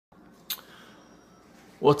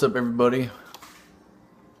What's up, everybody?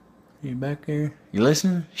 You back there? You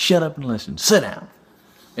listening? Shut up and listen. Sit down.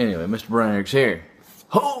 Anyway, Mr. Briner's here.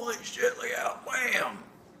 Holy shit, look out. Wham!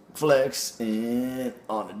 Flex and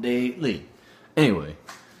on the daily. Anyway,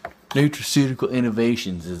 Nutraceutical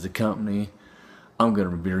Innovations is the company. I'm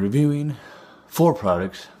going to be reviewing 4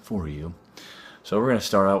 products for you. So we're going to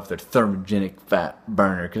start out with their thermogenic fat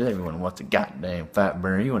burner, because everyone wants a goddamn fat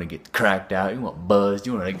burner. You want to get cracked out, you want buzzed,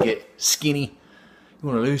 you want to get skinny, you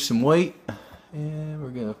want to lose some weight. And we're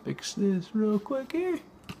going to fix this real quick here.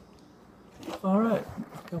 Alright,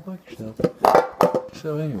 go fuck yourself.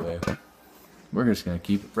 So anyway, we're just going to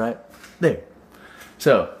keep it right there.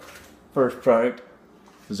 So, first product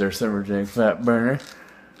is their thermogenic fat burner.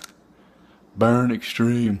 Burn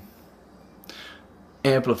Extreme.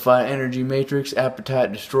 Amplify energy matrix,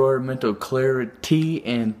 appetite destroyer, mental clarity,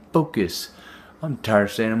 and focus. I'm tired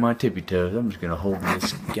of standing on my tippy toes. I'm just gonna hold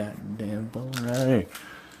this goddamn phone right here.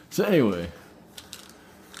 So anyway,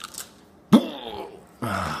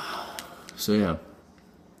 so yeah,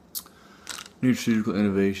 Nutraceutical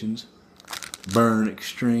Innovations, Burn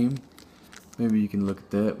Extreme. Maybe you can look at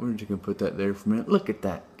that. We're just gonna put that there for a minute. Look at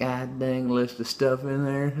that goddamn list of stuff in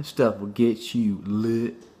there. This stuff will get you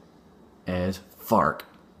lit as fark.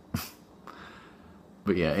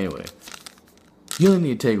 But yeah, anyway, you only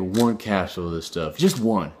need to take 1 capsule of this stuff, just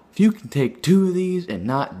 1. If you can take 2 of these and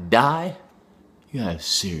not die, you have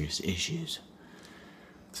serious issues.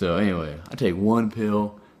 So anyway, I take 1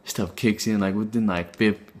 pill, stuff kicks in like within like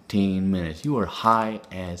 15 minutes. You are high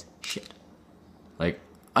as shit. Like,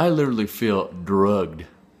 I literally feel drugged.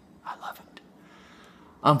 I love it.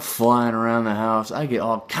 I'm flying around the house. I get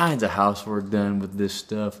all kinds of housework done with this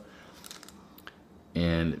stuff.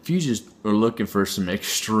 And if you just are looking for some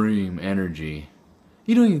extreme energy,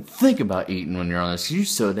 you don't even think about eating when you're on this. You're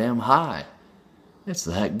so damn high. It's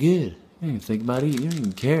that good. You don't even think about eating. You don't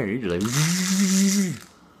even care. You're just like...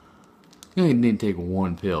 You only need to take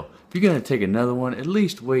 1 pill. If you're going to take another one, at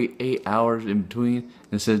least wait 8 hours in between.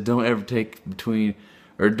 And it says don't ever take 10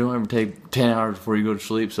 hours before you go to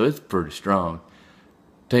sleep. So it's pretty strong.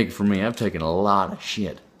 Take it from me. I've taken a lot of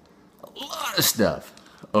shit. A lot of stuff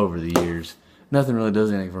over the years. Nothing really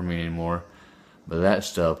does anything for me anymore. But that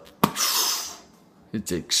stuff, it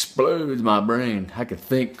explodes my brain. I can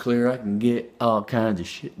think clear. I can get all kinds of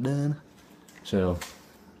shit done. So,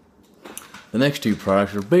 the next 2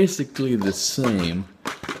 products are basically the same,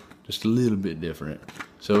 just a little bit different.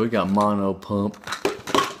 So we got Mono Pump.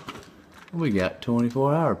 We got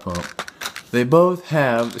 24-hour pump. They both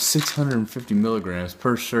have 650 milligrams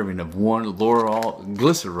per serving of 1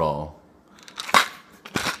 glycerol.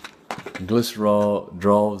 Glycerol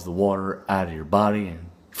draws the water out of your body and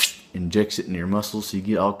injects it in your muscles, so you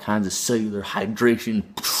get all kinds of cellular hydration,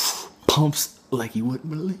 pumps like you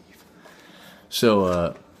wouldn't believe.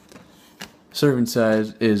 So, serving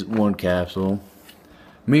size is 1 capsule.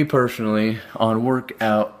 Me personally, on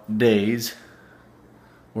workout days,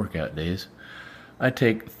 I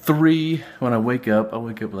take 3 when I wake up. I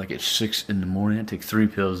wake up like at 6 in the morning. I take 3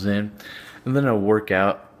 pills in, and then I work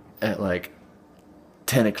out at like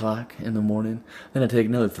 10 o'clock in the morning. Then I take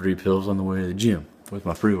another 3 pills on the way to the gym with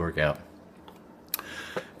my pre-workout.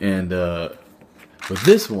 And with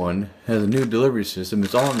this one, it has a new delivery system.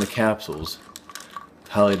 It's all in the capsules,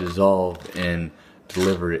 highly dissolved and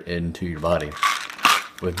deliver it into your body.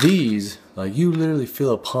 With these, like, you literally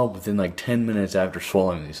feel a pump within like 10 minutes after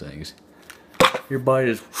swallowing these things. Your body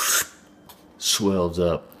just swells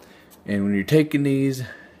up. And when you're taking these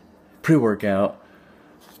pre-workout,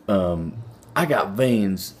 I got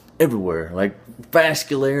veins everywhere. Like,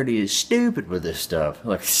 vascularity is stupid with this stuff.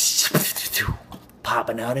 Like,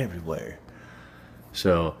 popping out everywhere.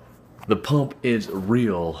 So, the pump is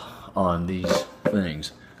real on these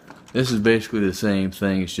things. This is basically the same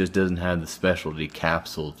thing, it just doesn't have the specialty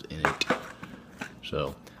capsules in it.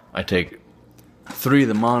 So, I take 3 of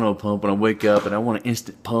the Mono Pump when I wake up and I want an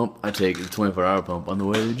instant pump. I take the 24-hour pump on the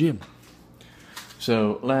way to the gym.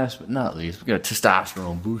 So, last but not least, we got a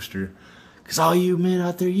testosterone booster. Because all you men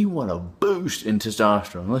out there, you want a boost in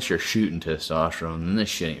testosterone. Unless you're shooting testosterone, then this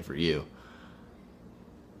shit ain't for you.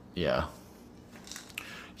 Yeah.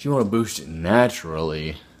 If you want to boost it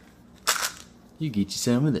naturally, you get you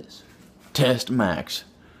some of this. Test Max.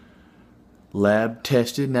 Lab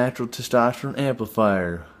tested natural testosterone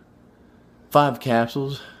amplifier. 5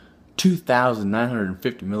 capsules,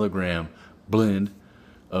 2,950 milligram blend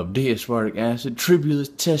of Dehydroabietic Acid, Tribulus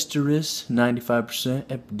testosterone,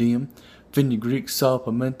 95%, Epidemium, fenugreek, saw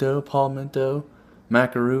palmetto,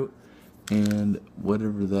 macaroot, and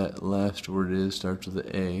whatever that last word is, starts with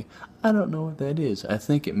an A. I don't know what that is. I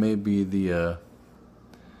think it may be the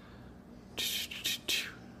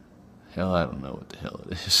Hell, I don't know what the hell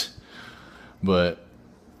it is. But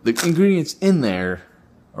the ingredients in there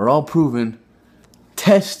are all proven,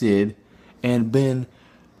 tested, and been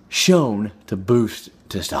shown to boost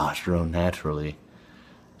testosterone naturally.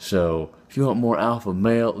 So if you want more alpha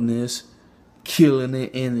maleness, killing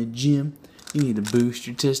it in the gym, you need to boost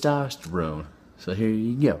your testosterone. So here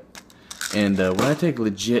you go. And when I take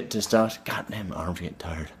legit testosterone, goddamn, my arms getting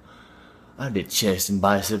tired. I did chest and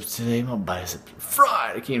biceps today. My biceps are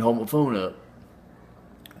fried. I can't hold my phone up.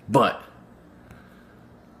 But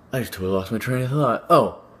I just totally lost my train of thought.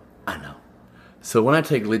 Oh, I know. So when I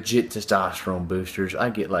take legit testosterone boosters, I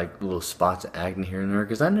get like little spots of acne here and there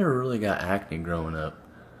because I never really got acne growing up.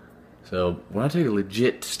 So when I take a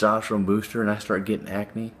legit testosterone booster and I start getting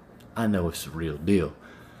acne, I know it's the real deal.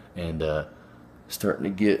 And starting to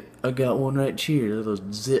get, I got one right here, a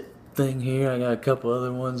little zit thing here. I got a couple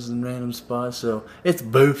other ones in random spots, so it's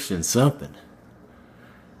boosting something.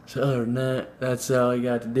 So other than that, that's all you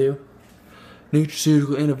got to do.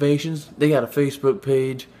 Nutraceutical Innovations, they got a Facebook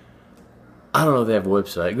page. I don't know if they have a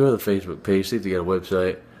website. Go to the Facebook page, see if they got a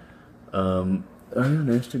website. On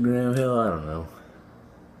Instagram, hell, I don't know.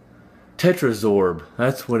 Tetrazorb,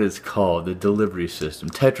 that's what it's called, the delivery system.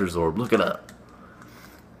 Tetrazorb, look it up.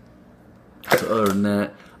 So other than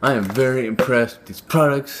that, I am very impressed with these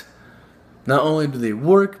products. Not only do they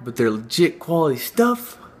work, but they're legit quality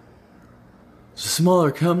stuff. It's a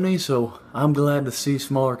smaller company, so I'm glad to see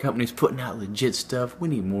smaller companies putting out legit stuff. We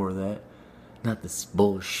need more of that. Not this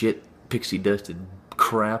bullshit, pixie dusted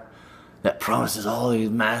crap that promises all these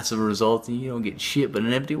massive results and you don't get shit but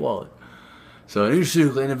an empty wallet. So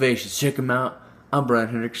Nutraceutical Innovations, check them out. I'm Brian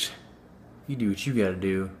Hendricks. You do what you gotta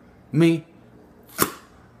do. Me,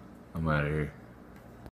 I'm out of here.